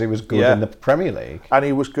be because he was good in the Premier League. And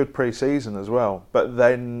he was good pre-season as well. But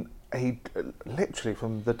then he literally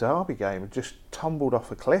from the Derby game just tumbled off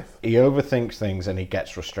a cliff. He overthinks things and he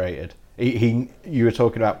gets frustrated. You were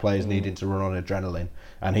talking about players needing to run on adrenaline,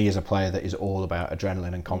 and he is a player that is all about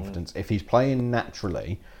adrenaline and confidence. If he's playing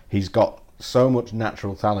naturally, he's got so much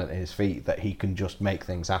natural talent in his feet that he can just make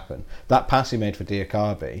things happen. That pass he made for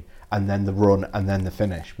Diakhaby, and then the run and then the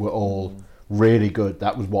finish were all really good.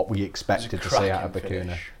 That was what we expected to see out of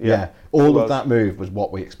Bacuna. All of that move was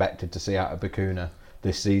what we expected to see out of Bacuna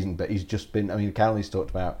this season. But he's just been, Cowley's talked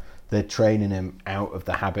about, they're training him out of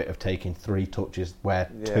the habit of taking 3 touches where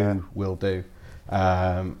 2 will do.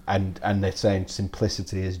 And they're saying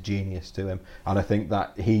simplicity is genius to him. And I think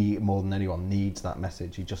that he, more than anyone, needs that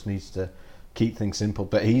message. He just needs to keep things simple.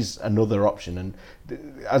 But he's another option. And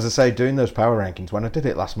as I say, doing those power rankings, when I did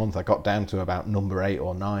it last month, I got down to about number 8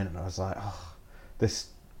 or 9, and I was like, this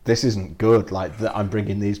isn't good. Like, that I'm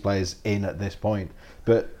bringing these players in at this point.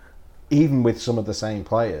 But even with some of the same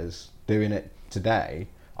players doing it today,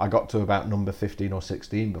 I got to about number 15 or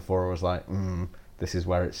 16 before I was like, this is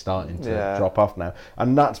where it's starting to drop off now.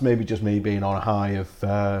 And that's maybe just me being on a high of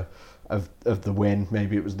the win.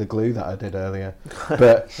 Maybe it was the glue that I did earlier.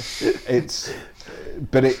 But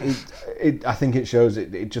I think it shows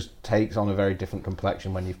it just takes on a very different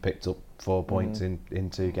complexion when you've picked up 4 points in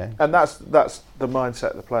 2 games. And that's the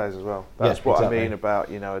mindset of the players as well. That's what exactly. I mean about,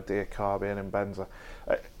 a Diakhaby and Mbenza.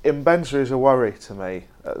 Mbenza is a worry to me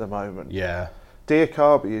at the moment. Yeah.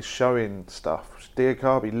 Diakhaby is showing stuff.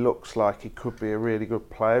 Diakhaby looks like he could be a really good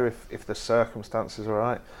player if the circumstances are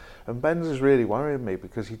right. And Mbenza's really worrying me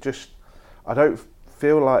because I don't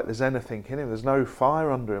feel like there's anything in him. There's no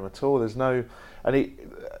fire under him at all. There's no, and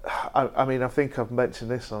I think I've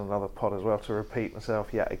mentioned this on another pod as well to repeat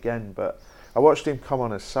myself yet again. But I watched him come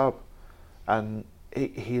on as sub, and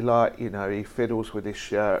he fiddles with his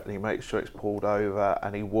shirt and he makes sure it's pulled over,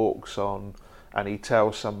 and he walks on and he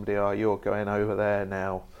tells somebody, "Oh, you're going over there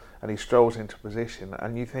now," and he strolls into position.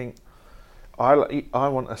 And you think, I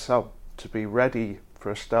want a sub to be ready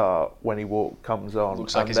for a start when he comes on.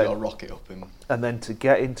 Looks like he's got a rocket up him. And then to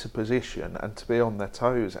get into position and to be on their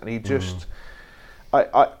toes. And he just,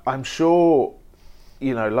 I'm sure,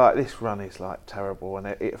 like this run is like terrible and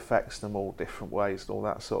it affects them all different ways and all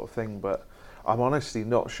that sort of thing. But I'm honestly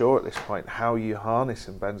not sure at this point how you harness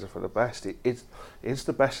Mbenza for the best. It's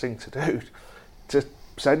the best thing to do. Just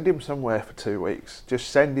send him somewhere for 2 weeks. Just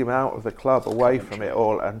send him out of the club, away from it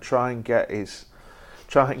all, and try and get his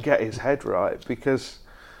head right, because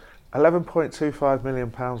 £11.25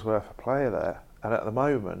 million worth of player there, and at the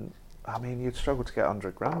moment, you'd struggle to get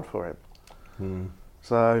 £100,000 for him.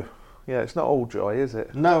 So, it's not all joy, is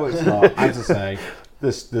it? No, it's not. As I say,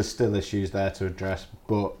 there's still issues there to address,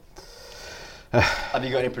 but have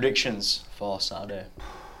you got any predictions for Saturday?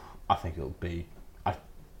 I think it'll be.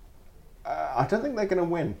 I don't think they're going to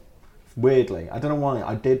win. Weirdly, I don't know why.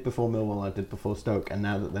 I did before Millwall, I did before Stoke, and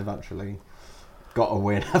now that they've actually got a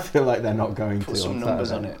win, I feel like they're not going to. Put some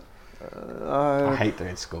numbers on it. I hate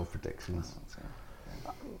doing score predictions.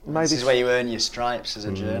 This is where you earn your stripes as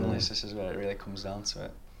a journalist. This is where it really comes down to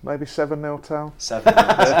it. Maybe 7-0 Town.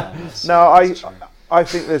 7-0. No, I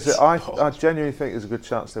think I genuinely think there's a good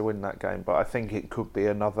chance they win that game, but I think it could be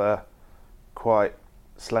another quite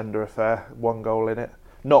slender affair. 1 goal in it.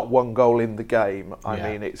 Not 1 goal in the game.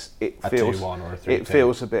 It feels 2-1 or a 3-2. It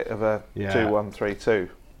feels a bit of a 2-1, 3-2.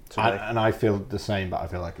 And I feel the same, but I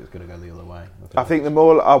feel like it's going to go the other way.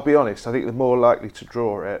 I'll be honest, I think they're more likely to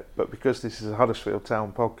draw it, but because this is a Huddersfield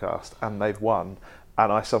Town podcast and they've won,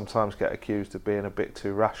 and I sometimes get accused of being a bit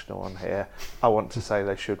too rational on here, I want to say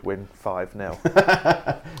they should win 5-0.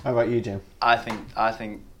 How about you, Jim? I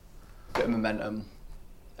think bit of momentum,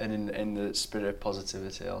 and in the spirit of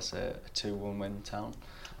positivity, I'll say a 2-1 win Town.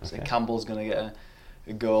 So Campbell's going to get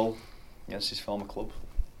a goal against his former club.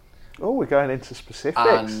 Oh, we're going into specifics.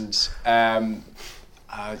 And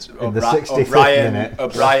in the 65th minute.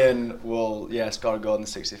 O'Brien will score a goal in the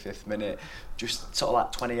 65th minute. Just sort of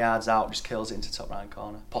like 20 yards out, just kills it into top right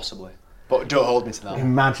corner, possibly. But don't hold me to that.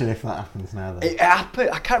 Imagine if that happens now. Then. It happened.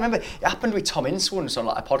 I can't remember. It happened with Tom Ince once on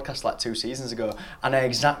like a podcast like 2 seasons ago, and I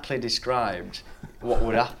exactly described what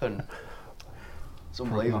would happen. It's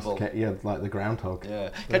unbelievable. Yeah, like the groundhog.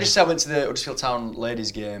 Yeah. Can I just say I went to the Huddersfield Town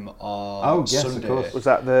ladies game on Sunday. Of course. Was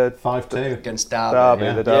that the 5-2 against Derby?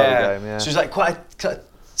 The Derby game, yeah. So it was like quite a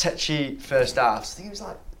tetchy first half. So I think it was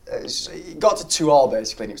like it got to 2-2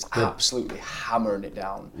 basically, and it was absolutely hammering it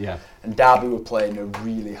down. Yeah. And Derby were playing a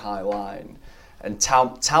really high line, and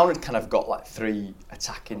Town had kind of got like 3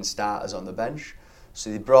 attacking starters on the bench. So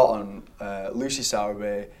they brought on Lucy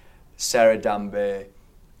Sowerby, Sarah Danby,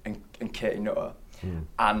 and Katie Nutter.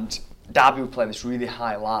 And Derby were playing this really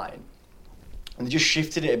high line, and they just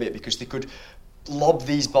shifted it a bit because they could lob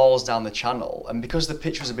these balls down the channel, and because the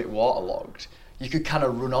pitch was a bit waterlogged, you could kind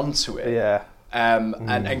of run onto it. Yeah.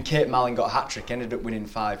 And Kate Mallon got a hat-trick, ended up winning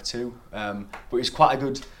 5-2. But it was quite a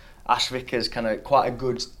good, Ash Vickers quite a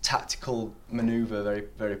good tactical manoeuvre, very,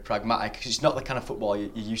 very pragmatic, because it's not the kind of football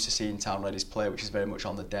you're used to seeing Town ladies play, which is very much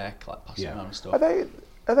on the deck, like passing around and stuff.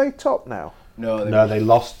 Are they top now? No, they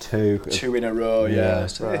lost 2. 2 in a row, yeah.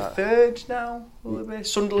 So they're third now, will they be?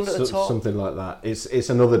 Sunderland at the top? Something like that. It's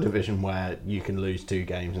another division where you can lose 2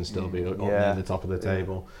 games and still be up near the top of the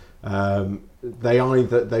table. They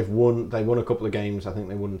won a couple of games. I think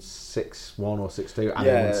they won 6-1 or 6-2, and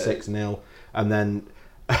they won 6-0. And then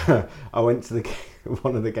I went to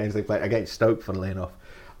one of the games they played against Stoke, funnily enough,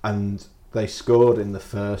 and they scored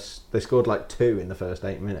like 2 in the first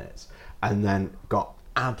 8 minutes, and then got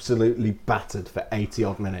absolutely battered for 80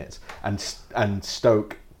 odd minutes, and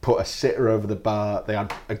Stoke put a sitter over the bar. They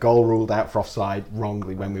had a goal ruled out for offside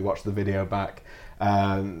wrongly when we watched the video back.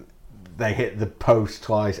 They hit the post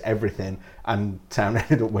twice, everything, and Town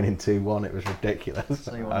ended up winning 2-1. It was ridiculous. That's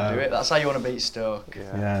how you want to do it. That's how you want to beat Stoke.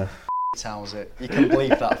 Yeah. How's it? You can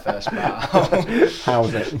bleep that first part.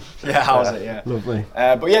 How's it? Yeah, how's it? Yeah. Lovely.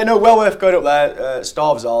 But yeah, no, well worth going up there.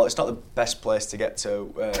 Starvesall, it's not the best place to get to.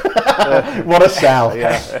 What a sell.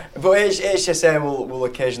 Yeah. But HSA will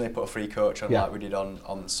occasionally put a free coach on, like we did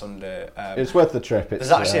on Sunday. It's worth the trip.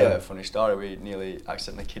 There's actually a funny story. We nearly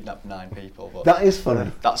accidentally kidnapped 9 people. But that is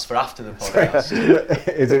funny. That's for after the podcast.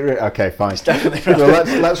 Is it? Okay, fine. It's definitely for well,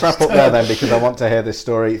 let's wrap up there then, because I want to hear this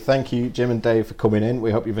story. Thank you, Jim and Dave, for coming in.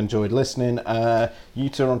 We hope you've enjoyed listening. You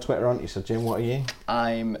two are on Twitter, aren't you? So Jim, what are you?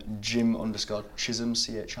 I'm Jim_Chisholm,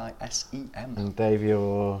 CHISEM. And Dave,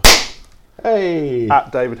 you're... Hey!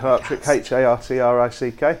 At David Hartrick,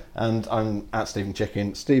 HARTRICK. And I'm at Stephen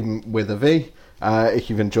Chicken, Stephen with a V. If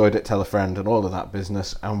you've enjoyed it, tell a friend and all of that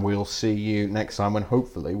business, and we'll see you next time when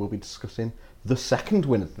hopefully we'll be discussing the second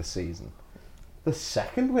win of the season. The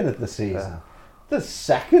second win of the season. The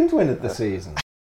second win of the season.